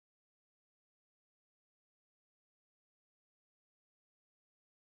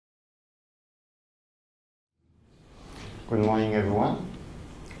Good morning, everyone.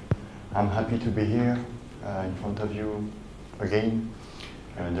 I'm happy to be here in front of you again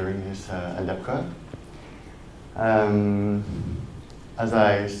during this LDAPCon. As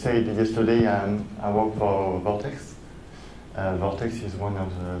I said yesterday, I work for Vortex. Vortex is one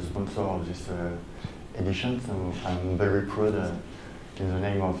of the sponsors of this edition, so I'm very proud in the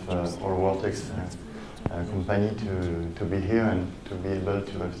name of our Vortex company to be here and to be able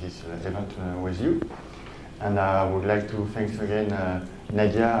to have this event with you. And I would like to thank again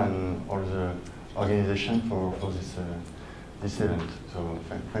Nadia and all the organization for this event. So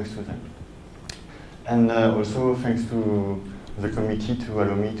thanks to them. And also thanks to the committee to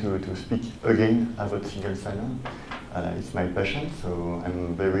allow me to speak again about single sign-on. It's my passion, so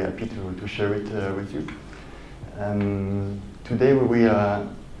I'm very happy to share it with you. Today we will,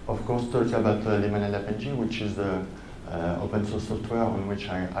 of course, talk about LemonLDAP NG, which is the open source software on which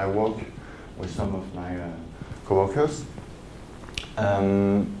I work with some of my co-workers.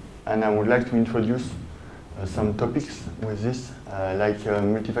 And I would like to introduce some topics with this, like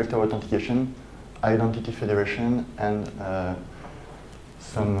multi-factor authentication, identity federation, and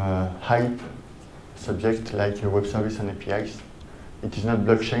some hype subject like WebService and APIs. It is not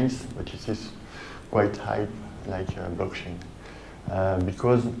blockchains, but it is quite hype like blockchain.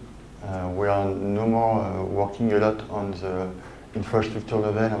 Because we are no more working a lot on the infrastructure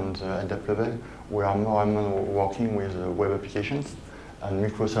level and the LDAP level. We are more and more working with web applications and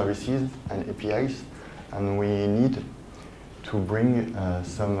microservices and APIs, and we need to bring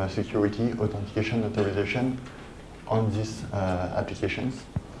some security, authentication, authorization on these applications,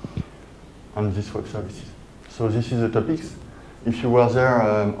 on these web services. So this is the topics. If you were there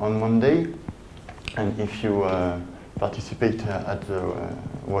on Monday, and if you participate at the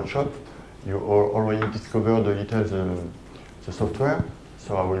workshop, you already discovered a little the software,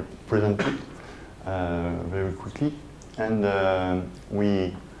 so I will present it very quickly. And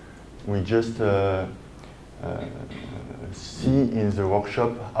we just see in the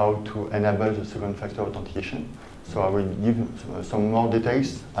workshop how to enable the second factor authentication. So I will give some more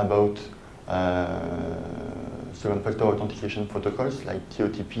details about second factor authentication protocols like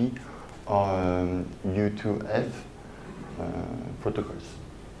TOTP or U2F protocols.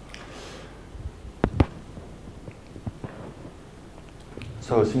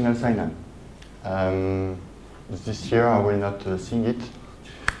 So single sign-on. This year I will not sing it.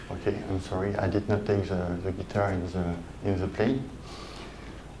 Okay, I'm sorry, I did not take the guitar in the plane.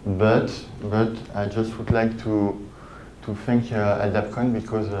 But I just would like to thank LDAPCon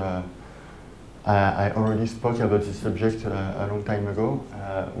because I already spoke about this subject a long time ago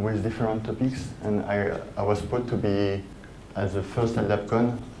with different topics, and I was proud to be at the first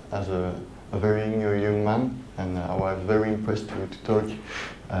LDAPCon as a very young man, and I was very impressed to talk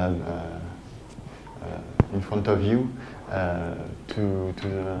in front of you to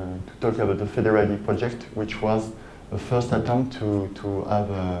talk about the Federali project, which was the first attempt to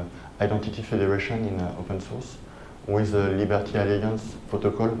have identity federation in open source with the Liberty Alliance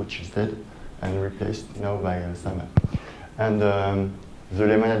protocol, which is dead and replaced now by SAML. And the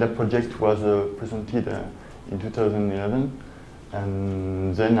LemonLDAP project was presented in 2011,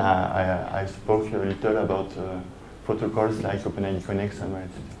 and then I spoke a little about protocols like OpenID Connect, SAML,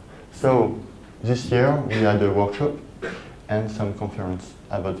 etc. So this year we had a workshop and some conference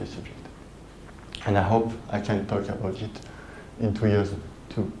about this subject. And I hope I can talk about it in 2 years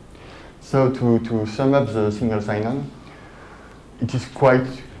too. So to sum up the single sign-on, it is quite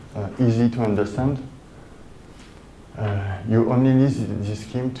easy to understand. You only need this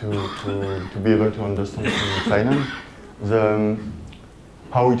scheme to be able to understand single sign-on.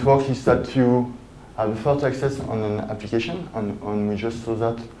 How it works is that you have first access on an application, and we just saw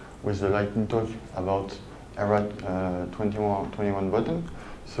that with the lightning talk about ERA 21 button.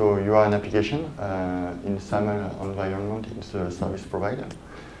 So you are an application in SAML environment, it's a service provider.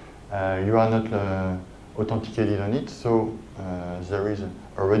 You are not authenticated on it, so there is a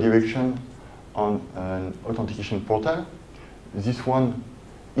redirection on an authentication portal. This one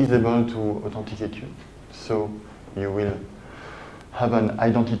is able to authenticate you. So you will have an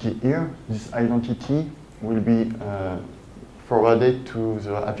identity here. This identity will be forwarded to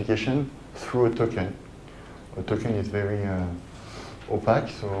the application through a token. A token is very opaque,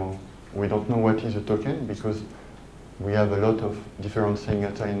 so we don't know what is a token because we have a lot of different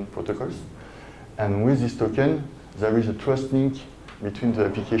single sign-on protocols. And with this token, there is a trust link between the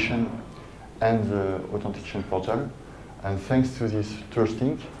application and the authentication portal. And thanks to this trust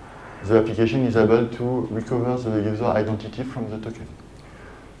link, the application is able to recover the user identity from the token.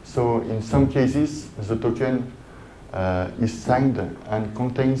 So in some cases, the token is signed and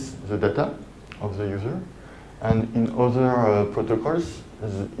contains the data of the user. And in other protocols,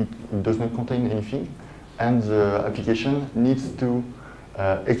 it does not contain anything, and the application needs to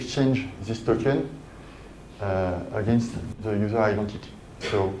exchange this token against the user identity.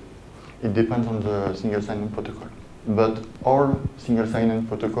 So it depends on the single sign-on protocol. But all single sign-on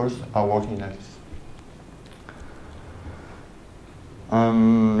protocols are working like this.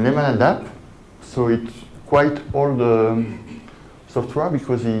 LemonLDAP, so it's quite old software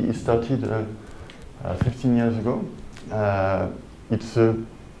because it started 15 years ago. It's a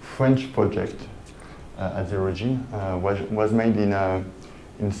French project at the origin. Was made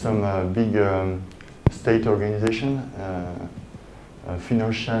in some big state organization,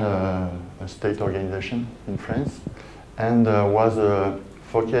 financial state organization in France, and was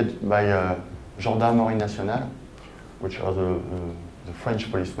forked by Gendarmerie Nationale, which are the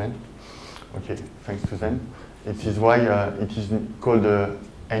French policemen. Okay, thanks to them. It is why it is called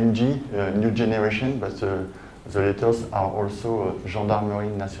NG, new generation, but the letters are also Gendarmerie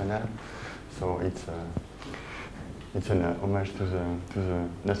Nationale. So it's an homage to the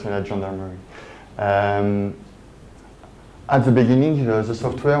National Gendarmerie. At the beginning, the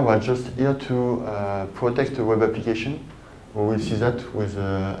software was just here to protect the web application. We will see that with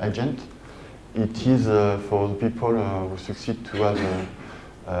agent. It is for the people who succeed to have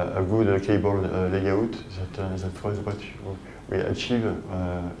a good cable layout. That was what we achieved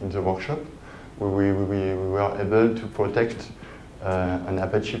in the workshop. We were able to protect an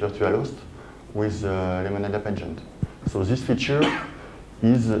Apache virtualhost with LemonLDAP agent. So this feature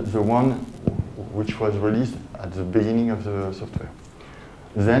is the one which was released at the beginning of the software.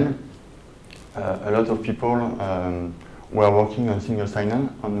 Then a lot of people were working on single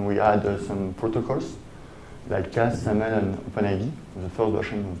sign-on, and we had some protocols like CAS, SAML, and OpenID, the first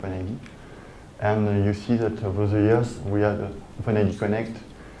version of OpenID. And you see that over the years we had OpenID Connect.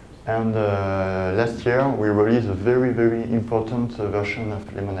 And last year we released a very, very important version of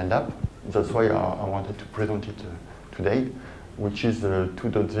LemonLDAP. That's why I wanted to present it today, which is the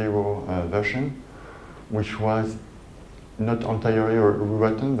 2.0 version, which was not entirely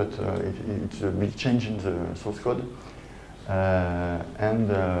rewritten, but it's a big change in the source code. And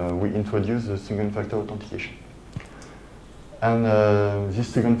we introduced the second-factor authentication. And this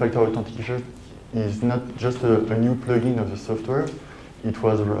second-factor authentication is not just a new plugin of the software. It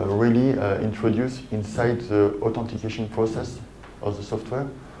was really introduced inside the authentication process of the software.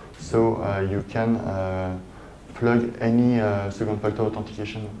 So you can plug any second-factor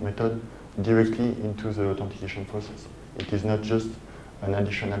authentication method directly into the authentication process. It is not just an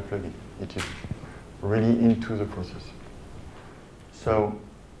additional plugin. It is really into the process. So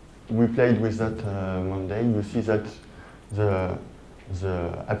we played with that Monday. You see that the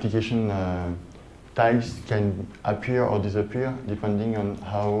application tiles can appear or disappear depending on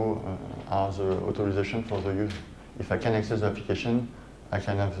how are the authorization for the user. If I can access the application, I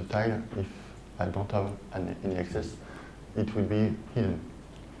can have the tile. If I don't have any access, it will be hidden.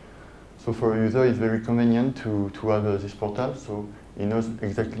 So for a user, it's very convenient to have this portal, so he knows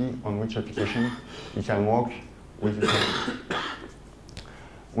exactly on which application he can work with the software.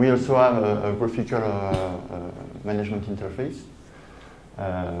 We also have a graphical management interface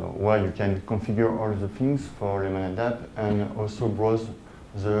where you can configure all the things for LemonLDAP and also browse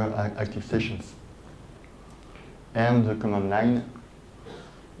the active sessions. And the command line,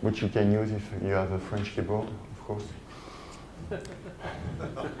 which you can use if you have a French keyboard, of course.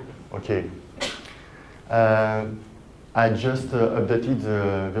 Okay. I just updated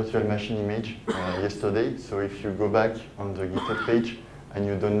the virtual machine image yesterday, so if you go back on the GitHub page and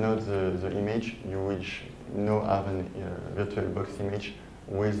you download the image, you will now have a VirtualBox image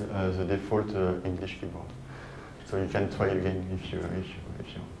with the default English keyboard. So you can try again if you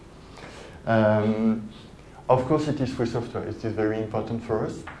want. Of course, it is free software. It is very important for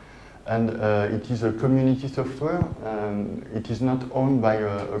us. And it is a community software. It is not owned by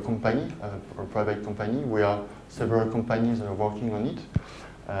a company, a private company. We are several companies working on it.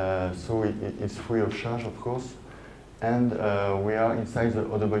 So it's free of charge, of course. And we are inside the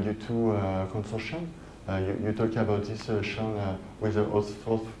OW2 consortium. You talk about this, Sean, with the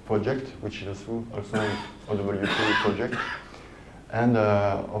OAuth project, which is also an OW2 project. And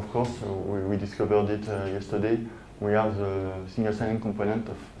of course, we discovered it yesterday. We have the single sign-on component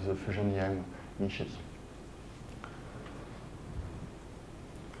of the Fusion EM initiative.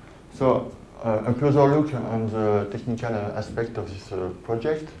 So a closer look on the technical aspect of this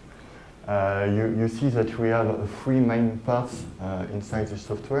project. You see that we have three main parts inside the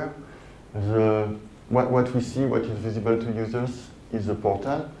software. What we see, what is visible to users, is the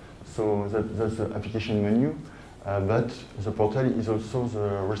portal. So that's the application menu. But the portal is also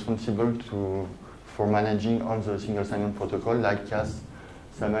responsible for managing all the single sign-on protocol like CAS,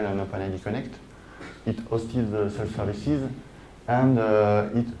 SAML, and OpenID Connect. It hosts the self-services, and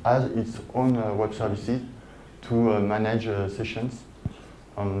it has its own web services to manage sessions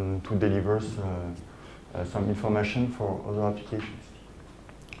and to deliver some information for other applications.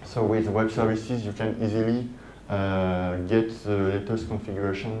 So with web services, you can easily get the latest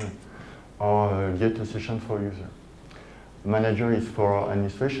configuration or get a session for user. Manager is for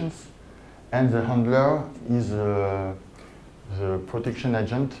administrations, and the handler is the protection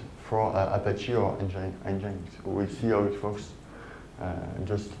agent for Apache or Nginx. We'll see how it works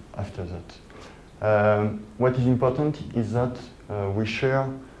just after that. What is important is that we share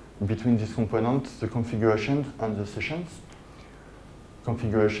between these components the configurations and the sessions.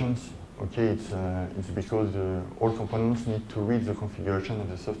 Configurations, okay, it's because all components need to read the configuration of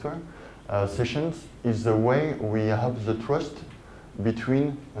the software. Sessions is the way we have the trust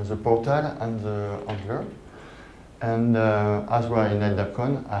between the portal and the handler. And as we are in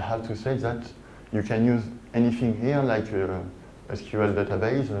LDAPCon, I have to say that you can use anything here like SQL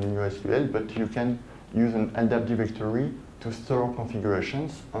database or NewSQL, but you can use an LDAP directory to store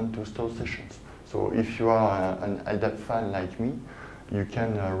configurations and to store sessions. So if you are an LDAP fan like me, you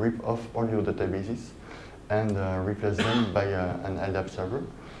can rip off all your databases and replace them by an LDAP server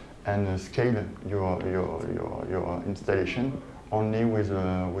and scale your installation only with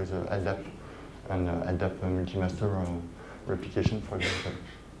LDAP and LDAP multi-master replication, for example.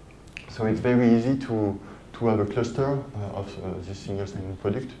 So it's very easy to have a cluster of this single sign-on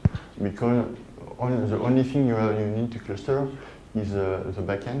product, because the only thing you need to cluster is the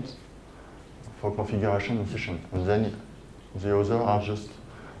backend for configuration and session. And then the other are just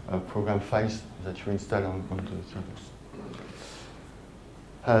program files that you install onto the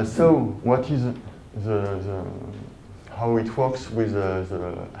servers. So what is how it works with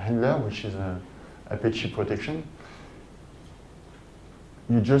the handler, which is Apache protection?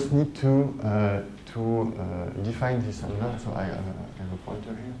 You just need to define this handler. So I have a pointer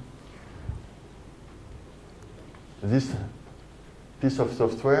here. This piece of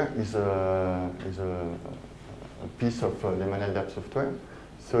software is a piece of LemonLDAP software.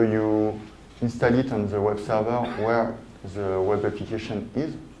 So you install it on the web server where the web application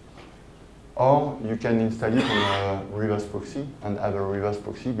is, or you can install it on a reverse proxy and have a reverse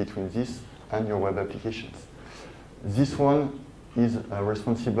proxy between this and your web applications. This one is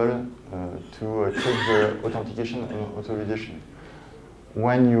responsible to check the authentication and authorization.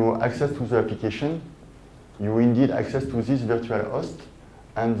 When you access to the application, you indeed access to this virtual host,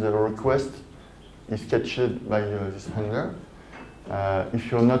 and the request is catched by this handler.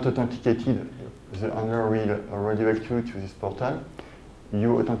 If you're not authenticated, the handler will redirect you to this portal.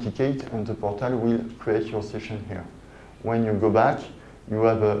 You authenticate, and the portal will create your session here. When you go back, you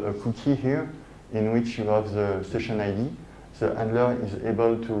have a cookie here in which you have the session ID. The handler is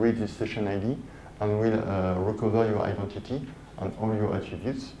able to read this session ID and will recover your identity and all your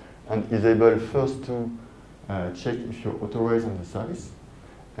attributes, and is able first to check if you're authorized on the service.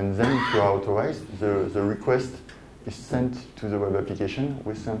 And then if you are authorized, the request is sent to the web application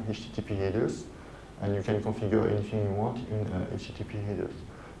with some HTTP headers, and you can configure anything you want in HTTP headers.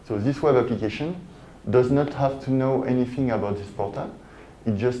 So this web application does not have to know anything about this portal.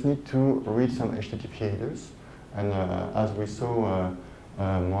 It just needs to read some HTTP headers. And as we saw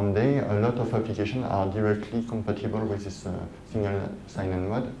Monday, a lot of applications are directly compatible with this single sign-on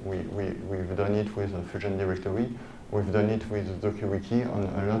mode. We've done it with Fusion Directory. We've done it with DocuWiki, and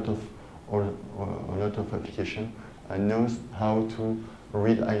a lot of applications knows how to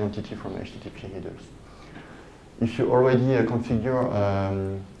read identity from HTTP headers. If you already configure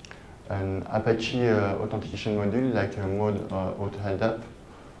an Apache authentication module like mode auth-LDAP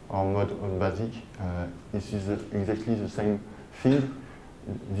or mode auth-basic, this is exactly the same thing.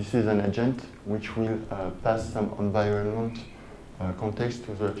 This is an agent which will pass some environment context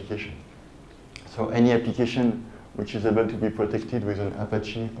to the application. So any application which is able to be protected with an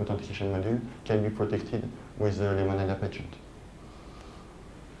Apache authentication module can be protected with the LemonLDAP agent.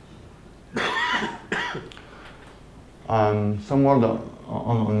 Some word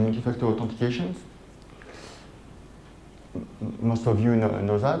on multi-factor authentications. Most of you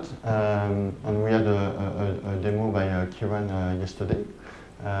know that, and we had a demo by Kiran yesterday.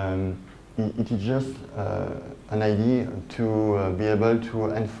 It is just an idea to be able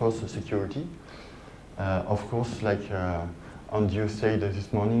to enforce security. Of course, like And you said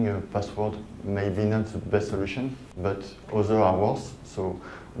this morning password may be not the best solution, but others are worse. So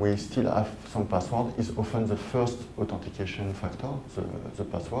we still have some password. It's often the first authentication factor, the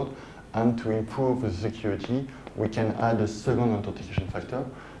password. And to improve the security, we can add a second authentication factor.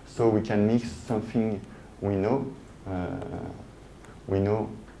 So we can mix something we know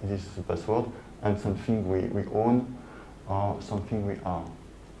this is the password, and something we own or something we are.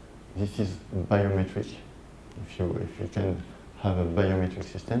 This is biometric. If you can have a biometric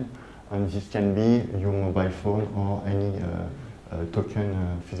system, and this can be your mobile phone or any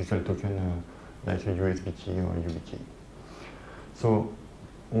token, physical token like a USB key or a YubiKey. So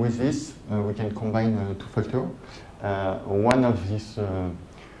with this, we can combine two-factor. One of these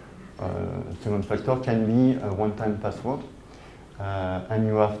second factor can be a one-time password, and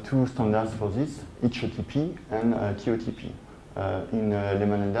you have two standards for this, HTTP and TOTP. In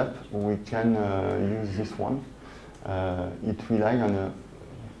LemonLDAP, we can use this one. It relies on a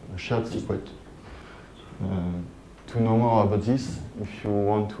shared secret. To know more about this, if you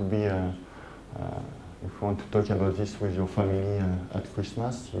want to be, if you want to talk about this with your family at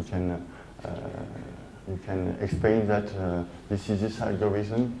Christmas, you can explain that this is this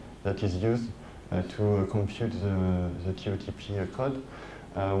algorithm that is used to compute the TOTP code.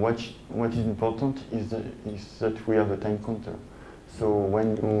 What is important is that we have a time counter. So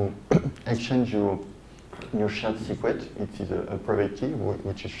when you exchange your shared secret, it is a private key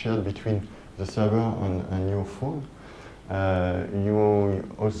which is shared between the server and your phone. You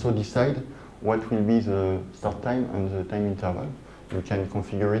also decide what will be the start time and the time interval. You can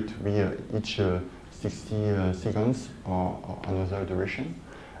configure it to be each 60 seconds or another duration.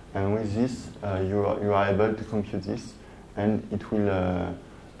 And with this, you are able to compute this, and it will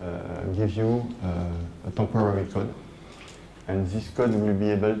give you a temporary code. And this code will be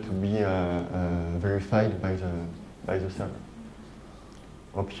able to be verified by the server.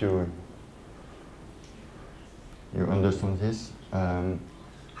 Hope you understand this.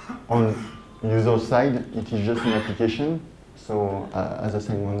 On user side, it is just an application. So as I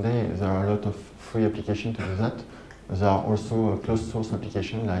said Monday, there are a lot of free applications to do that. There are also closed source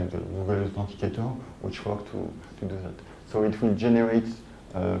applications like the Google Authenticator, which work to do that. So it will generate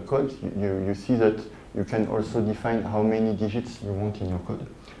code. You see that you can also define how many digits you want in your code.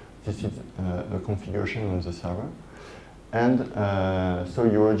 This is a configuration on the server. And so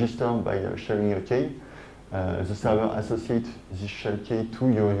you register by sharing a key. The server associates this shell key to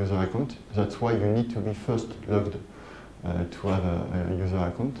your user account. That's why you need to be first logged to have a user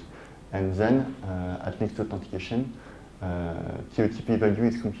account. And then at next authentication, TOTP value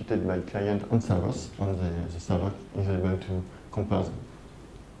is computed by client and servers, and the server is able to compare them.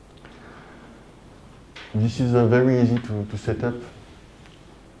 This is very easy to set up.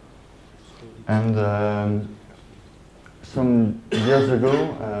 And some years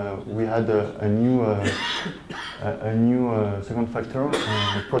ago, we had a new second factor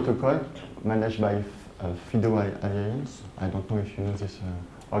protocol managed by FIDO Alliance. I don't know if you know this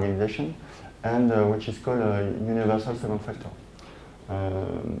organization, and which is called Universal Second Factor.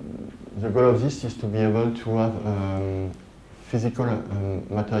 The goal of this is to be able to have physical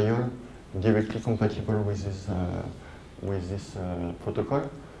material directly compatible with this protocol.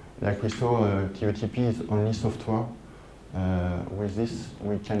 Like we saw, TOTP is only software. With this,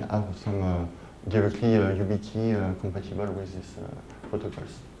 we can have some directly YubiKey compatible with these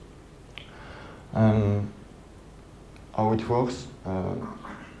protocols. How it works?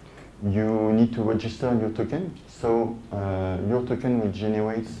 You need to register your token. So your token will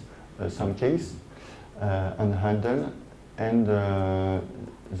generate some keys and handle, and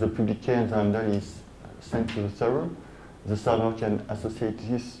the public key and the handle is sent to the server. The server can associate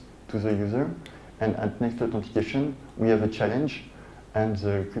this to the user, and at next authentication, we have a challenge, and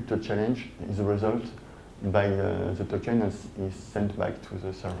the crypto challenge is the result by the token is sent back to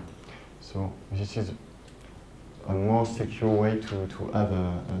the server. So this is a more secure way to have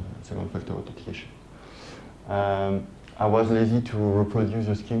a second factor authentication. I was lazy to reproduce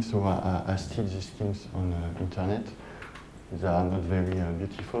the schemes, so I steal these schemes on the internet. They are not very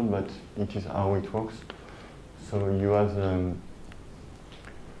beautiful, but it is how it works. So you have the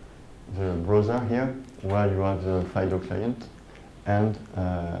browser here, where you have the FIDO client, and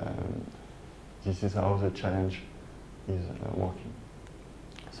this is how the challenge is working.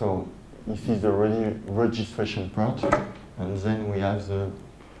 So this is the registration part, and then we have the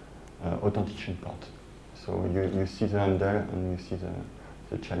authentication part. So you see the handle and you see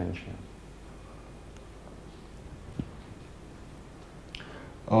the challenge here.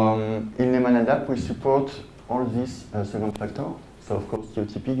 In LemonLDAP, we support all these second factor. So of course,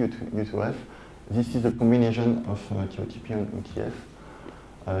 TOTP, you to have. this is a combination of TOTP and UTF.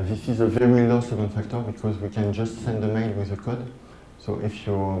 This is a very low second factor because we can just send a mail with the code. So if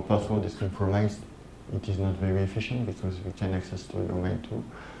your password is compromised, it is not very efficient because we can access to your mail too.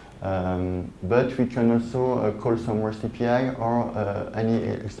 But we can also call some REST API or any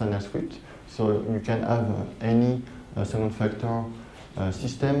external script. So you can have any second factor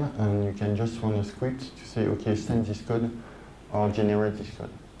system, and you can just run a script to say, okay, send this code or generate this code.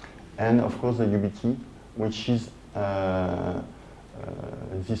 And of course the YubiKey, which is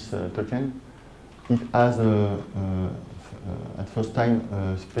this token. It has at first time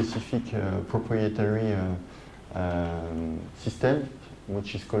a specific proprietary system,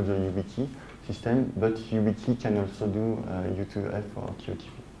 which is called the YubiKey system, but YubiKey can also do U2F or TOTP.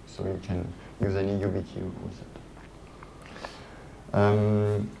 So you can use any YubiKey with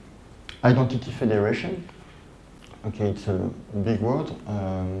that. Identity federation. Okay, it's a big word.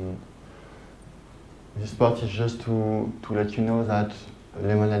 This part is just to let you know that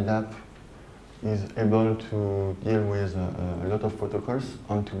LemonLDAP is able to deal with a lot of protocols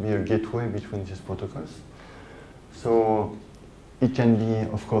and to be a gateway between these protocols. So it can be,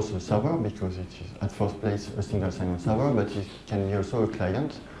 of course, a server because it is at first place a single sign-on server, but it can be also a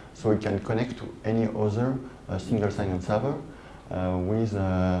client. So it can connect to any other single sign-on server with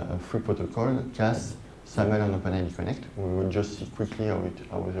a free protocol, CAS, SAML, and OpenID Connect. We will just see quickly how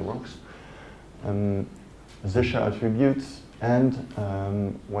it works. They share attributes, and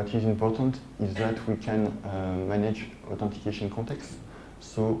what is important is that we can manage authentication context.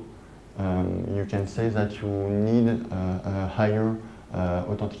 So you can say that you need a higher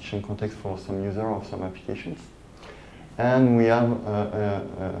authentication context for some user of some applications. And we have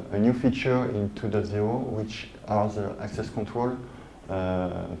a new feature in 2.0, which are the access control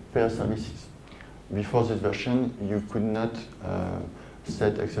per services. Before this version, you could not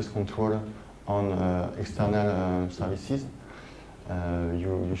set access control on external services.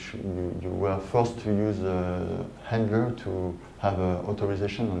 You were forced to use a handler to have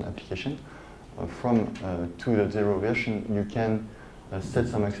authorization on application. From 2.0 version, you can set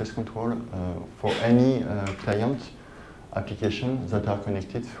some access control for any client application that are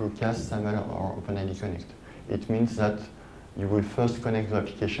connected through CAS, SAML, or OpenID Connect. It means that you will first connect the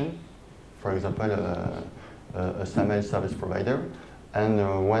application, for example, a SAML service provider, and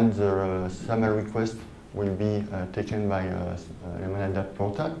when the SAML request will be taken by LemonLDAP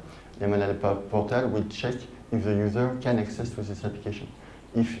portal, LemonLDAP portal will check if the user can access to this application.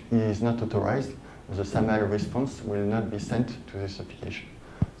 If he is not authorized, the SAML response will not be sent to this application.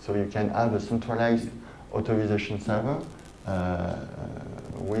 So you can have a centralized authorization server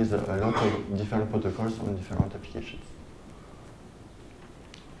with a lot of different protocols on different applications.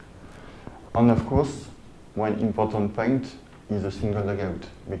 And of course, one important point is a single logout,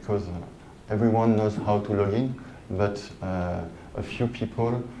 because everyone knows how to log in, but a few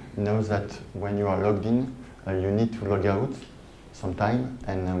people know that when you are logged in, you need to log out sometime,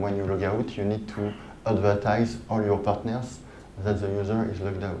 and when you log out, you need to advertise all your partners that the user is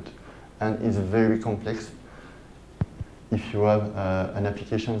logged out. And it's very complex. If you have an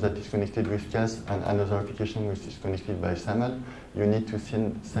application that is connected with CAS and another application which is connected by SAML, you need to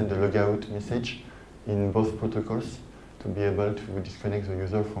send a logout message in both protocols to be able to disconnect the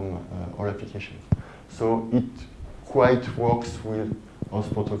user from all applications. So it quite works with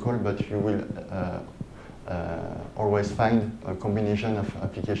host protocol, but you will always find a combination of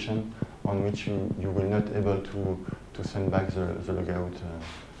applications on which you will not able to send back the logout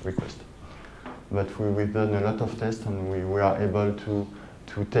request. But we've done a lot of tests, and we are able to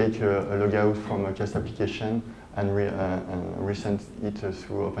take a logout from a CAS application and resend it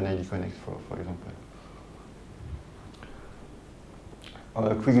through OpenID Connect, for example.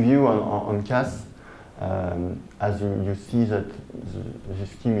 A quick view on CAS. As you see that the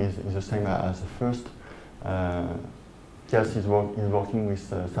scheme is the same as the first. CAS is working with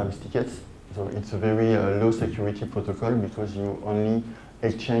service tickets. So it's a very low security protocol because you only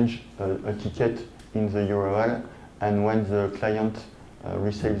exchange a ticket in the URL, and when the client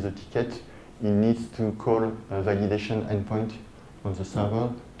receives the ticket, he needs to call a validation endpoint on the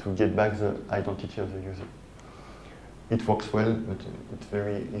server to get back the identity of the user. It works well, but it's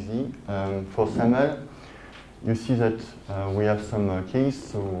very easy. For SAML, you see that we have some keys,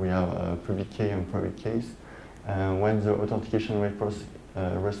 so we have a public key and private keys. When the authentication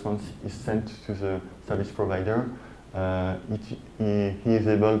response is sent to the service provider, he is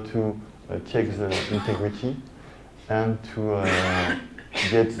able to check the integrity and to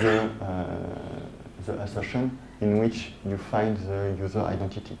get the assertion in which you find the user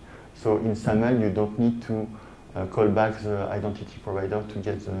identity. So in SAML, you don't need to call back the identity provider to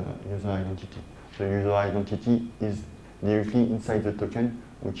get the user identity. The user identity is directly inside the token,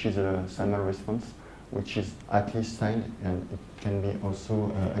 which is a SAML response, which is at least signed, and it can be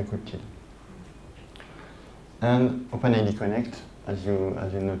also encrypted. And OpenID Connect, as you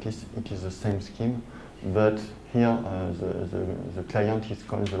notice, it is the same scheme, but here the client is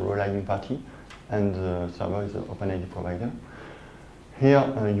called the relying party, and the server is the OpenID provider. Here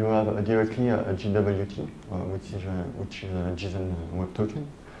you have directly a GWT, which is a JSON web token.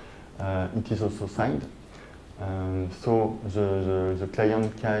 It is also signed. So the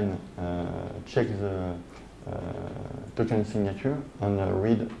client can check the token signature and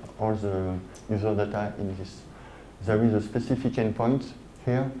read all the user data in this. There is a specific endpoint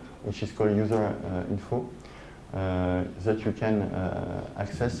here, which is called user info, that you can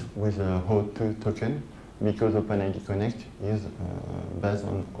access with a O2 token, because OpenID Connect is based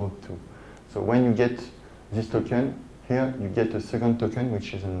on O2. So when you get this token, here you get a second token,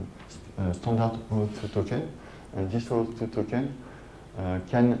 which is a standard O2 token. And this O2 token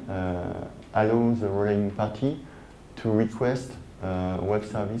can allow the relying party to request web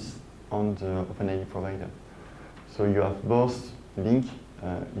service on the OpenID provider. So you have both link.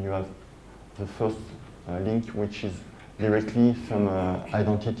 You have the first link, which is directly some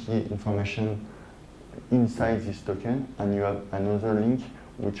identity information inside this token, and you have another link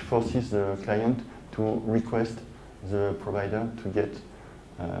which forces the client to request the provider to get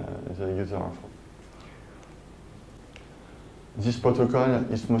the user info. This protocol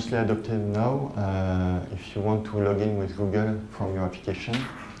is mostly adopted now. If you want to log in with Google from your application,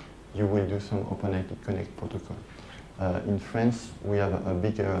 you will do some OpenID Connect protocol. In France, we have a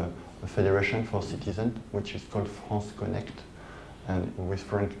big federation for citizens, which is called France Connect. And with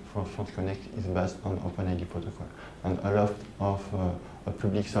France Connect is based on OpenID protocol. And a lot of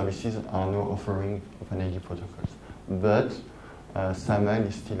public services are now offering OpenID protocols. But SAML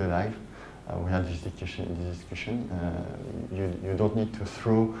is still alive. We had this discussion. You don't need to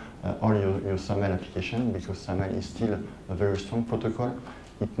throw all your SAML application, because SAML is still a very strong protocol.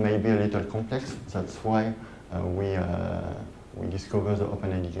 It may be a little complex. That's why we discovered the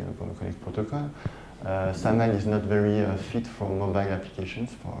OpenID Connect protocol. SAML is not very fit for mobile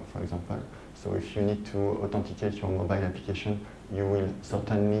applications, for example. So if you need to authenticate your mobile application, you will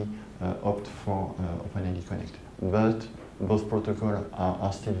certainly opt for OpenID Connect. But both protocols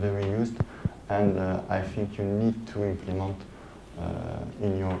are still very used, and I think you need to implement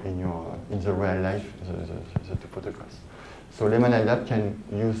in the real life the two protocols. So LemonLDAP can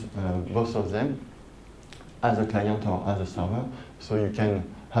use both of them as a client or as a server. So you can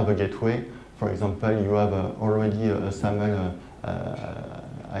have a gateway. For example, you have already a SAML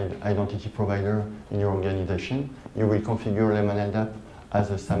identity provider in your organization. You will configure LemonLDAP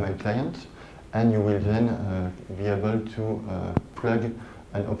as a SAML client, and you will then be able to plug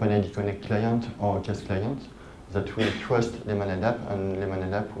an OpenID Connect client or a CAS client that will trust LemonLDAP, and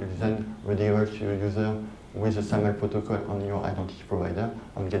LemonLDAP will then redirect your user with the SAML protocol on your identity provider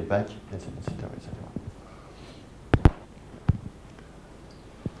and get back, etc., etc.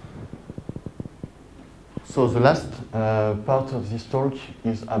 So the last part of this talk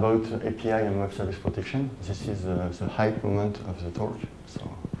is about API and web service protection. This is the hype moment of the talk, so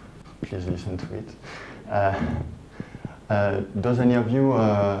please listen to it. Does any of you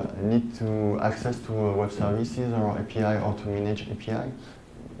need to access to web services or API, or to manage API?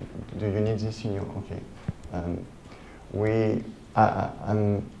 Do you need this in your, okay.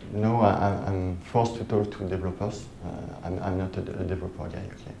 I'm forced to talk to developers. I'm not a developer guy,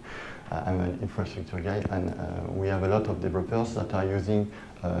 okay. I'm an infrastructure guy, and we have a lot of developers that are using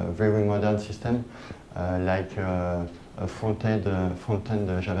very modern systems like front-end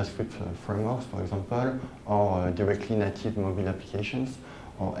JavaScript frameworks, for example, or directly native mobile applications,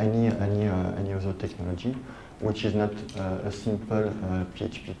 or any other technology, which is not a simple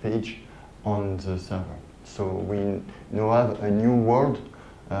PHP page on the server. So we now have a new world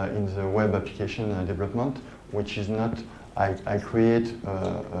in the web application development, which is not I create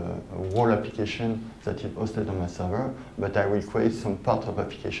a whole application that is hosted on my server, but I will create some part of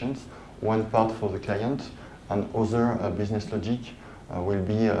applications, one part for the client, and other business logic will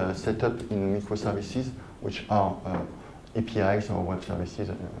be set up in microservices, which are APIs or web services.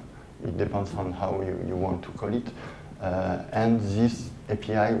 It depends on how you want to call it. And this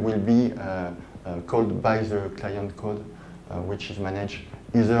API will be called by the client code, which is managed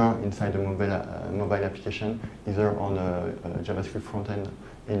either inside a mobile application, either on a JavaScript front-end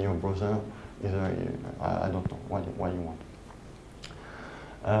in your browser, either, I don't know what you want.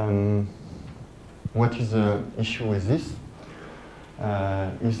 What is the issue with this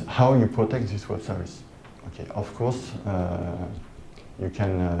is how you protect this web service. Okay, of course, you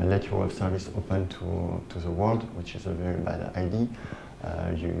can let your web service open to the world, which is a very bad idea.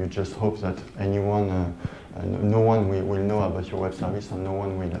 You just hope that no one will know about your web service and no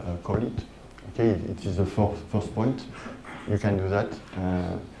one will call it. Okay, it is the first point. You can do that,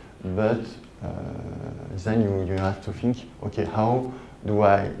 but then you have to think, okay, how do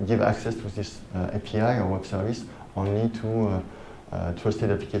I give access to this API or web service only to trusted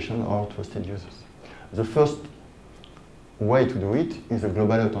application or trusted users? The first way to do it is a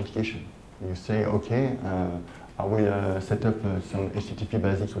global authentication. You say, okay, I will set up some HTTP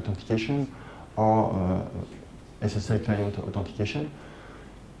basic authentication or SSL client authentication.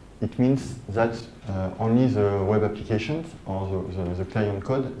 It means that only the web applications or the client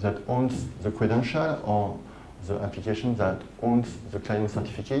code that owns the credential or the application that owns the client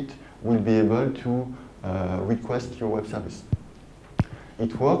certificate will be able to request your web service.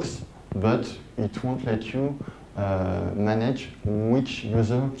 It works, but it won't let you manage which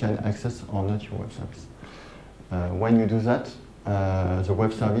user can access or not your web service. When you do that, the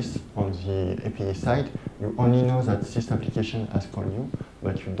web service on the API side, you only know that this application has called you,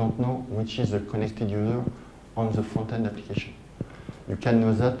 but you don't know which is the connected user on the front-end application. You can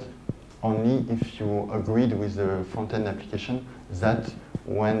know that only if you agreed with the front-end application that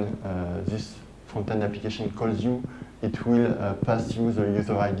when this front-end application calls you, it will pass you the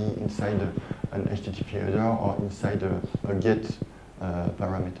user ID inside an HTTP header or inside a GET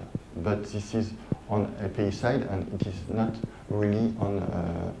parameter. But this is on API side, and it is not really on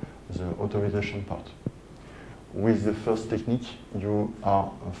the authorization part. With the first technique, you are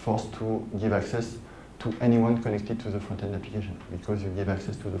forced to give access to anyone connected to the front-end application, because you give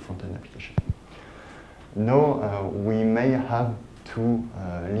access to the front-end application. Now, we may have to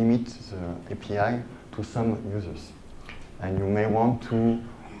limit the API to some users. And you may want to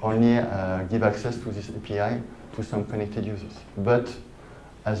only give access to this API to some connected users. But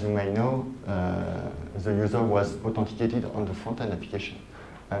as you may know, the user was authenticated on the front-end application.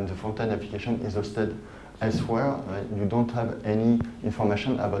 And the front-end application is hosted elsewhere. You don't have any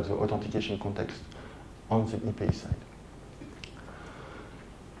information about the authentication context on the API side.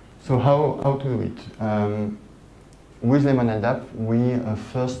 So how to do it? With LemonLDAP, we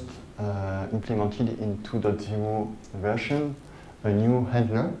first implemented in 2.0 version a new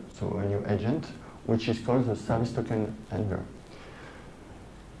handler, so a new agent, which is called the service token handler.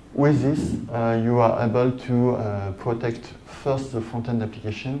 With this, you are able to protect first the front-end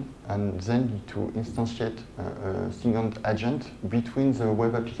application and then to instantiate a single agent between the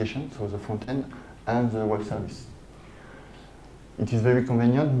web application, so the front-end, and the web service. It is very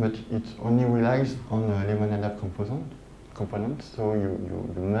convenient, but it only relies on a LemonLDAP component, so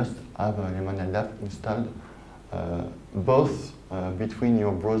you must have a LemonLDAP installed both between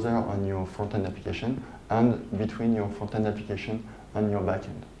your browser and your front-end application and between your front-end application and your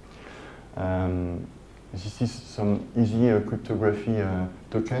backend. This is some easy cryptography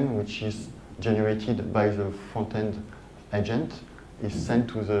token which is generated by the front-end agent, is sent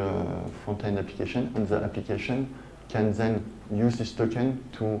to the front-end application, and the application can then use this token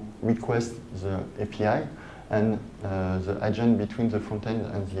to request the API, and the agent between the front-end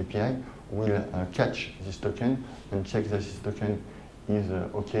and the API will catch this token and check that this token is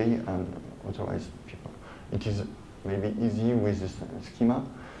okay and authorize people. It is maybe easy with this schema.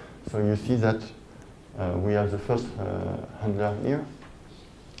 So you see that we have the first handler here.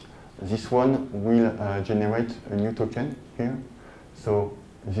 This one will generate a new token here. So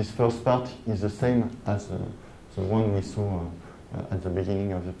this first part is the same as the one we saw at the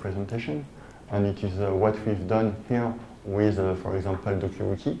beginning of the presentation. And it is what we've done here with, for example,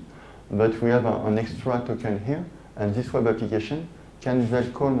 DocuWiki. But we have an extra token here, and this web application can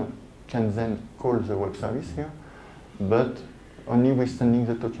then call the web service here, but only with sending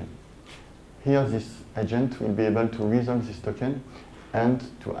the token. Here, this agent will be able to resolve this token and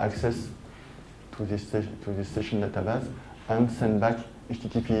to access to this session database and send back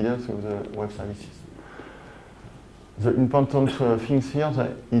HTTP header to the web services. The important things here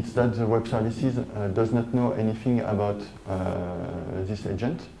is that the web services does not know anything about this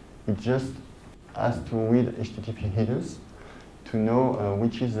agent. It just has to read HTTP headers to know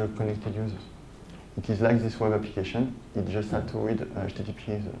which is the connected user. It is like this web application. It just had to read HTTP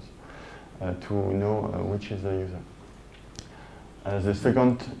headers to know which is the user. The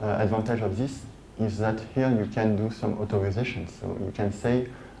second advantage of this is that here you can do some authorization. So you can say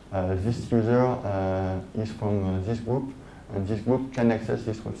this user is from this group, and this group can access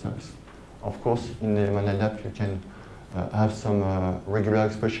this web service. Of course, in the LemonLDAP you can have some regular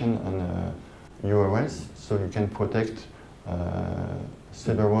expression on URLs, so you can protect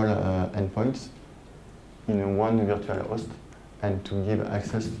several endpoints in one virtual host and to give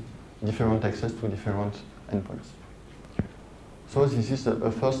different access to different endpoints. So this is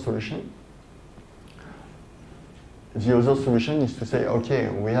a first solution. The other solution is to say, okay,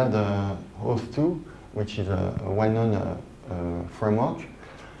 we have the host 2, which is a well-known framework.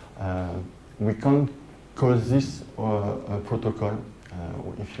 We can't call this a protocol.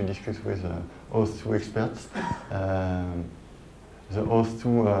 If you discuss with host 2 experts, the host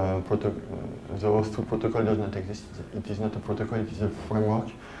 2 protocol does not exist. It is not a protocol, it is a framework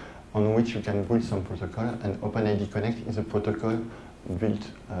on which you can build some protocol, and OpenID Connect is a protocol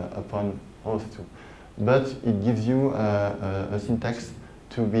built upon host 2. But it gives you a syntax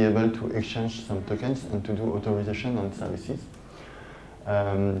to be able to exchange some tokens and to do authorization on services.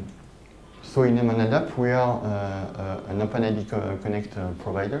 So in LemonLDAP, we are an OpenID Connect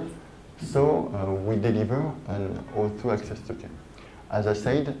provider. So we deliver an host2 access token. As I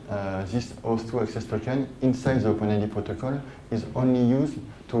said, this host2 access token inside the OpenID protocol is only used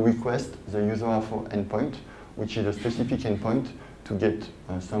to request the user info endpoint, which is a specific endpoint to get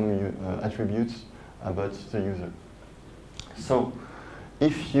some attributes about the user. So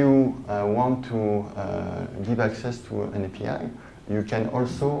if you want to give access to an API, you can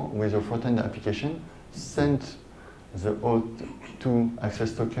also, with a front-end application, send the host2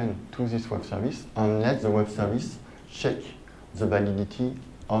 access token to this web service and let the web service check the validity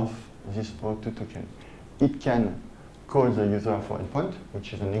of this host2 token. It can call the user for endpoint,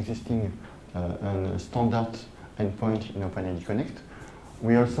 which is an existing and standard endpoint in OpenID Connect.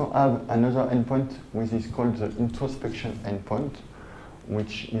 We also have another endpoint which is called the introspection endpoint,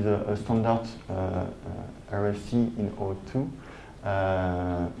 which is a standard RFC in host2,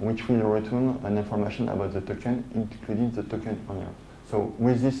 which will return an information about the token, including the token owner. So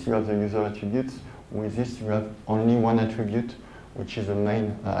with this, you have the user attributes. With this, you have only one attribute, which is the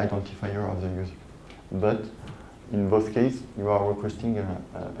main identifier of the user. But in both cases, you are requesting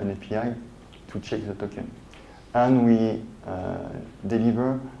an API to check the token. And we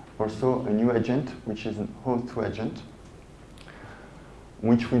deliver also a new agent, which is an host2 agent,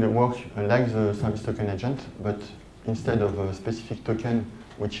 which will work like the service token agent, but instead of a specific token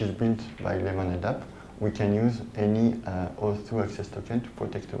which is built by LemonLDAP, we can use any host2 access token to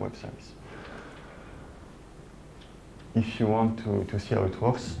protect the web service. If you want to see how it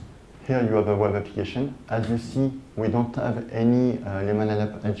works, here you have a web application. As you see, we don't have any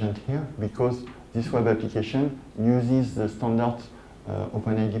LemonLDAP agent here because this web application uses the standard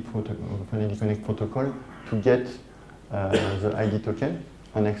OpenID Connect protocol to get the ID token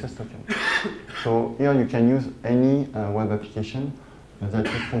and access token. So here you can use any web application that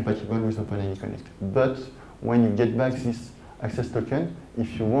is compatible with OpenID Connect. But when you get back this access token,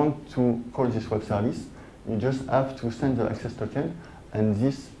 if you want to call this web service, you just have to send the access token, and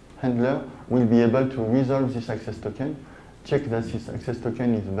this handler will be able to resolve this access token, check that this access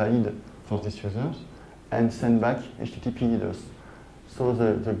token is valid for these users, and send back HTTP headers. So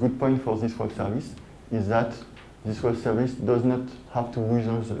the good point for this web service is that this web service does not have to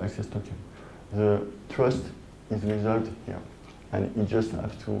resolve the access token. The trust is resolved here, and it just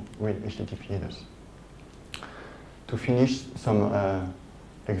has to read HTTP headers. To finish some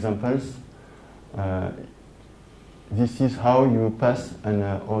examples, this is how you pass an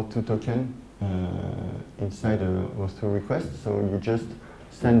host2 token inside a host2 request. So you just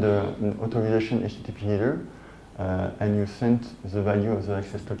send an authorization HTTP header, and you send the value of the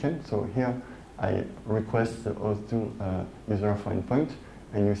access token. So here I request the host2 user for endpoint,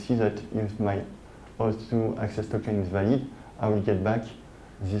 and you see that if my host2 access token is valid, I will get back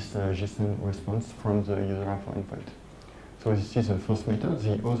this JSON response from the user for endpoint. So this is the first method.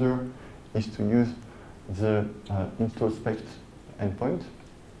 The other is to use the introspect endpoint.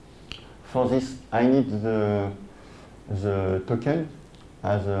 For this, I need the token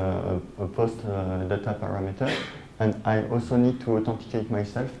as a post data parameter, and I also need to authenticate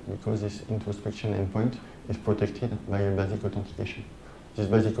myself because this introspection endpoint is protected by a basic authentication. This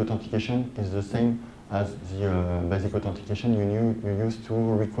basic authentication is the same as the basic authentication you use to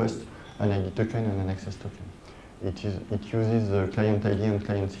request an ID token and an access token. It uses the client ID and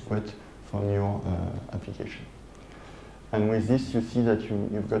client secret from your application. And with this, you see that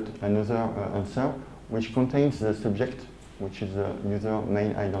you've got another answer which contains the subject, which is the user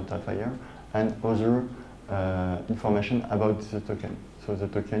main identifier, and other information about the token. So the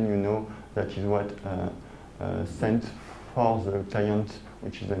token, you know, that is what sent for the client,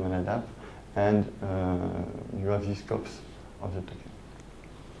 which is LemonLDAP, and you have these scopes of the token.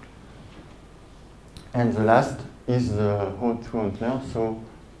 And the last is the host2 handler. So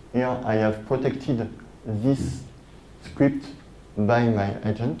here I have protected this script by my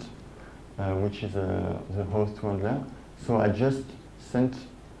agent. which is the host2 handler. So I just sent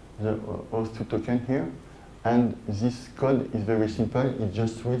the host2 token here, and this code is very simple. It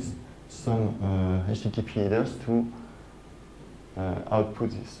just reads some HTTP headers to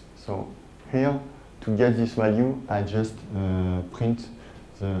output this. So here, to get this value, I just print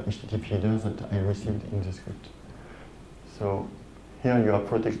the HTTP headers that I received in the script. So here you are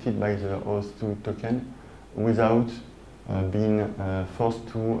protected by the host2 token without being forced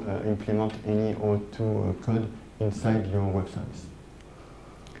to implement any host2 code inside your web service.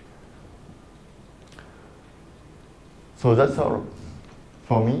 So that's all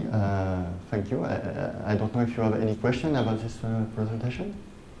for me. Thank you. I don't know if you have any question about this presentation.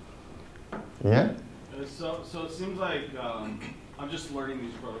 Yeah? So it seems like I'm just learning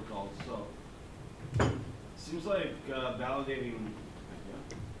these protocols. So it seems like validating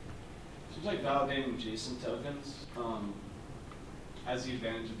JSON tokens has the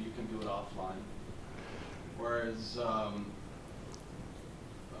advantage of you can do it offline, whereas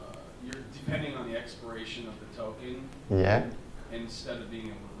you're depending on the expiration of the token. Yeah. Instead of being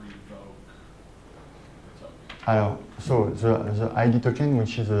able to revoke the token. Alors, so the ID token,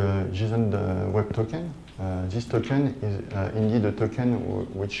 which is a JSON web token, this token is indeed a token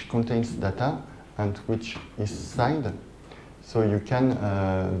which contains data and which is signed. So you can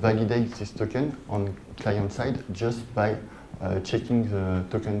validate this token on client side just by checking the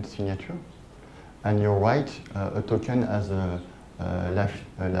token signature. And you're right, a token has a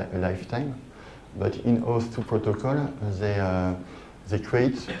lifetime. But in host2 protocol, they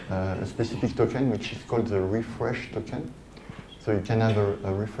create a specific token which is called the refresh token. So you can have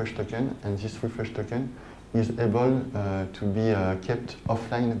a refresh token, and this refresh token is able to be kept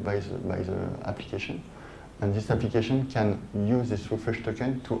offline by the application. And this application can use this refresh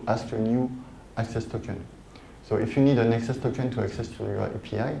token to ask a new access token. So if you need an access token to access to your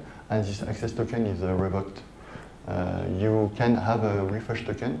API, and this access token is revoked, you can have a refresh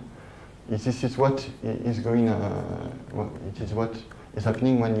token. This is what is going. It is what is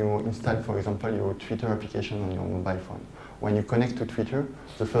happening when you install, for example, your Twitter application on your mobile phone. When you connect to Twitter,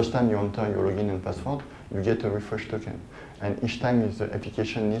 the first time you enter your login and password, you get a refresh token. And each time the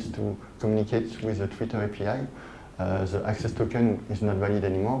application needs to communicate with the Twitter API, the access token is not valid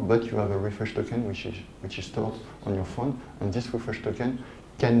anymore, but you have a refresh token which is stored on your phone, and this refresh token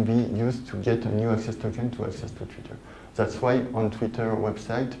can be used to get a new access token to access to Twitter. That's why on Twitter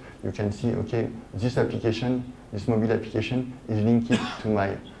website you can see, okay, this application, this mobile application is linked to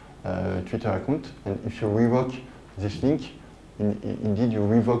my Twitter account, and if you revoke this link, indeed you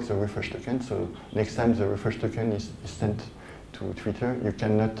revoke the refresh token, so next time the refresh token is sent to Twitter, you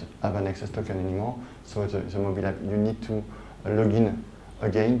cannot have an access token anymore, so the mobile app, you need to log in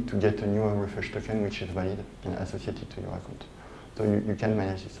again to get a new refresh token which is valid and associated to your account. So you can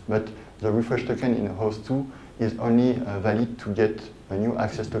manage this. But the refresh token in host2 is only valid to get a new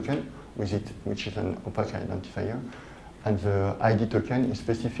access token with it, which is an opaque identifier. And the ID token is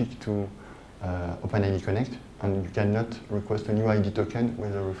specific to OpenID Connect, and you cannot request a new ID token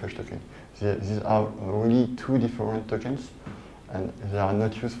with a refresh token. These are really two different tokens, and they are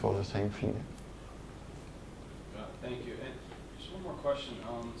not used for the same thing. Thank you. And just one more question.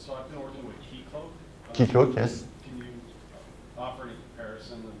 So I've been working with Keycloak. Keycloak, yes. Can you offer any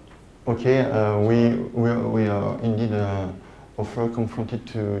comparison? Okay, we are indeed offer confronted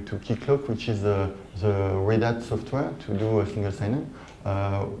to Keycloak, which is the Red Hat software to do a single sign-on.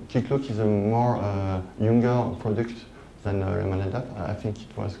 Keycloak is a more younger product than LemonLDAP. I think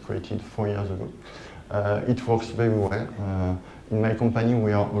it was created 4 years ago. It works very well. In my company,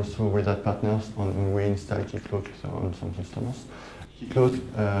 we are also Red Hat partners, and we install Keycloak on some customers. Keycloak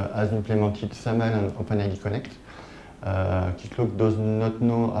has implemented SAML and OpenID Connect. Keycloak does not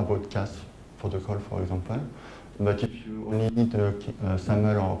know about CAS protocol, for example, but if you only need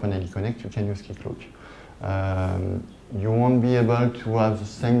SAML or OpenID Connect, you can use Keycloak. You won't be able to have the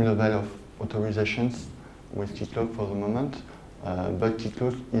same level of authorizations with Keycloak for the moment, but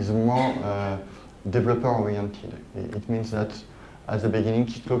Keycloak is more developer-oriented. It means that at the beginning,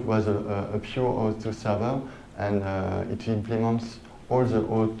 Keycloak was a pure OAuth2 server, and it implements all the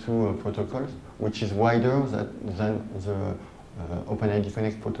OAuth2 protocols, which is wider than the OpenID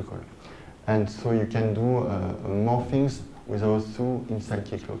Connect protocol. And so you can do more things with OAuth2 inside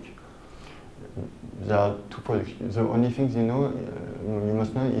Keycloak. There are two products. The only thing you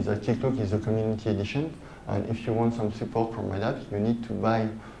must know is that Keycloak is a community edition, and if you want some support from Red Hat, you need to buy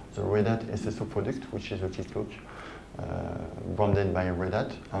the Red Hat SSO product, which is a Keycloak branded by Red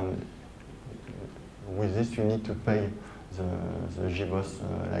Hat, and with this you need to pay the JBoss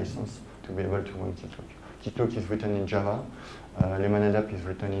license to be able to run Keycloak. Keycloak is written in Java. LemonLDAP is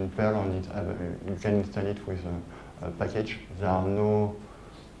written in Perl, and you can install it with a package. There are no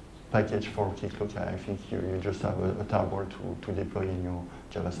package for Keycloak. I think you just have a tarball to deploy in your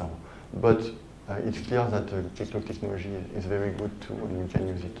Java server. But it's clear that the Keycloak technology is very good too, and you can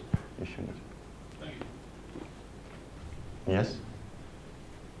use it if you need. Thank you. Yes?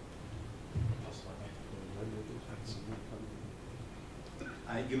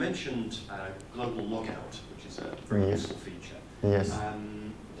 You mentioned global logout, which is a very useful feature. Yes.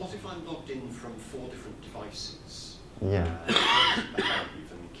 What if I'm logged in from 4 different devices? Yeah. How does it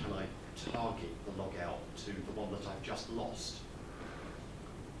behave, and can I target the logout to the one that I've just lost?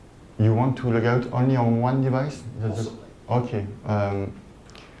 You want to log out only on one device? Possibly. Okay.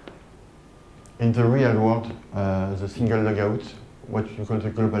 In the real world, the single logout, what you call the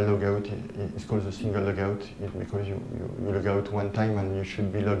global logout, is called the single logout because you log out one time and you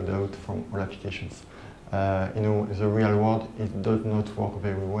should be logged out from all applications. In the real world, it does not work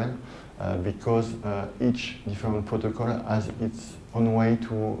very well because each different protocol has its own way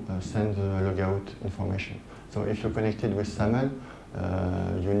to send the logout information. So if you're connected with SAML,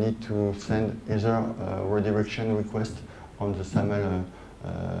 you need to send either a redirection request on the SAML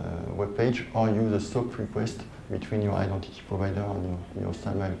web page or use a SOAP request between your identity provider and your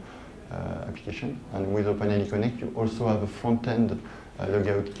SAML application. And with OpenID Connect, you also have a front-end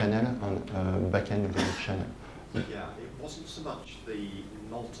logout channel and a back-end logout channel. Yeah, it wasn't so much the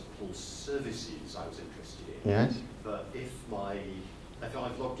multiple services I was interested in. Yes. But if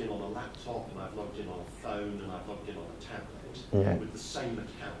I've logged in on a laptop and I've logged in on a phone and I've logged in on a tablet with the same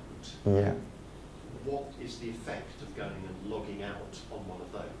account, what is the effect of going and logging out on one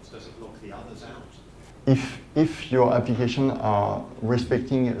of those? Does it log the others out? If your application are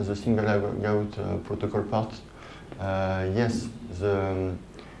respecting the single logout protocol part, yes.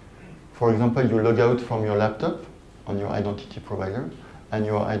 For example, you log out from your laptop on your identity provider, and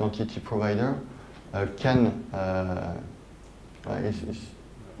your identity provider can.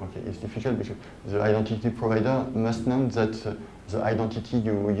 It's difficult because the identity provider must know that the identity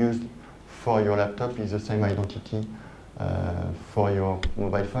you used for your laptop is the same identity for your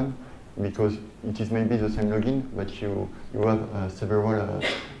mobile phone, because it is maybe the same login, but you have several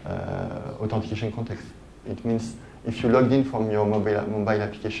authentication contexts. It means if you logged in from your mobile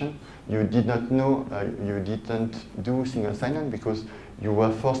application, you did not know, you didn't do single sign-on because you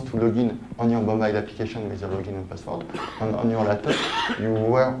were forced to log in on your mobile application with a login and password. And on your laptop, you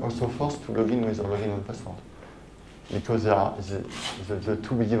were also forced to log in with a login and password. Because the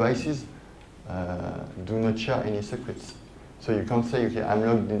two devices do not share any secrets. So you can't say, okay, I'm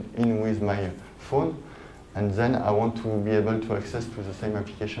logged in with my phone, and then I want to be able to access to the same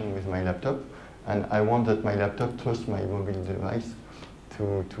application with my laptop, and I want that my laptop trusts my mobile device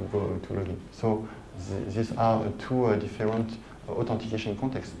to log in. So these are two different authentication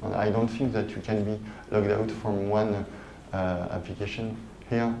contexts, and I don't think that you can be logged out from one application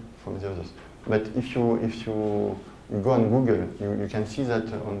here from the others. But if you go on Google, you can see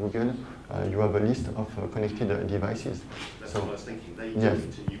that on Google you have a list of connected devices. That's so, what I was thinking. They yes. do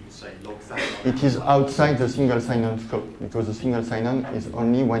it, and you can say log that. It is outside the single sign-on scope, because the single sign-on is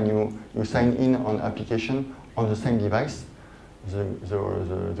only when you sign in on application on the same device.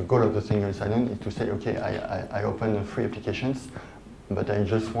 The goal of the single sign-on is to say, okay, I open 3 applications, but I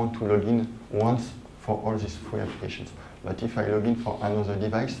just want to log in once for all these 3 applications. But if I log in for another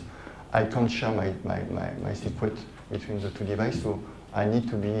device, I can't share my secret between the 2 devices, so I need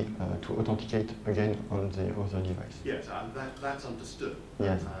to be to authenticate again on the other device. Yes, that's understood.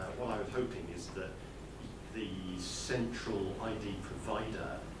 Yes. What I was hoping is that the central ID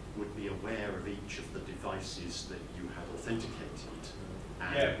provider would be aware of each of the devices that you had authenticated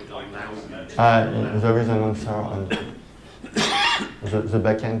and would allow you to... There is an answer, and the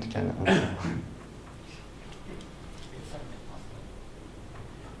backend can answer.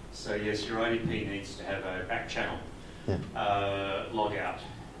 So yes, your IDP needs to have a back channel logout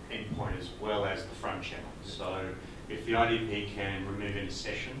endpoint as well as the front channel. So if the IDP can remove any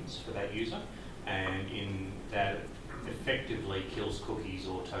sessions for that user, and in that effectively kills cookies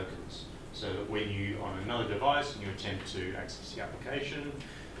or tokens, so that when you on another device and you attempt to access the application,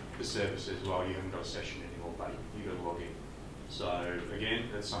 the server says, well, you haven't got a session anymore, but you've got to log in. So again,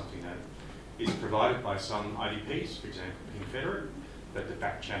 that's something that is provided by some IDPs, for example, Confederate, but the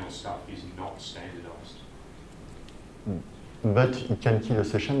back channel stuff is not standardized. But it can kill a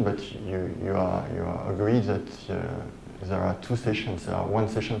session, but you are agreed that there are 2 sessions. There are 1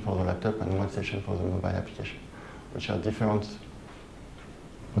 session for the laptop and 1 session for the mobile application, which are different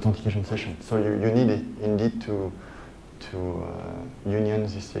authentication sessions. So you need indeed to union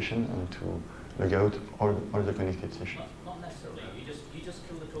this session and to log out all the connected sessions. Not necessarily. You just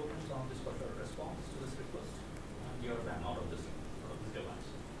kill the tokens on this particular response to this request, and you're then out of this device,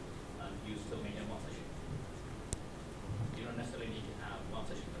 and you still maintain one session. You don't necessarily need to have one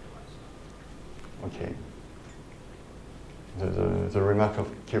session per device. Okay. The remark of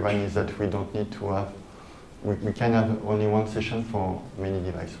Kiran is that we don't need to have, we can have only one session for many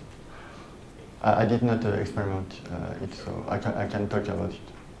devices. I did not experiment it, so I can talk about it.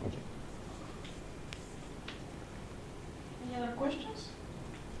 Okay. Any other questions?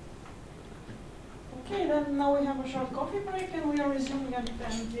 Okay, then now we have a short coffee break and we are resuming at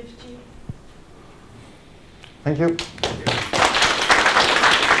 10:50. Thank you.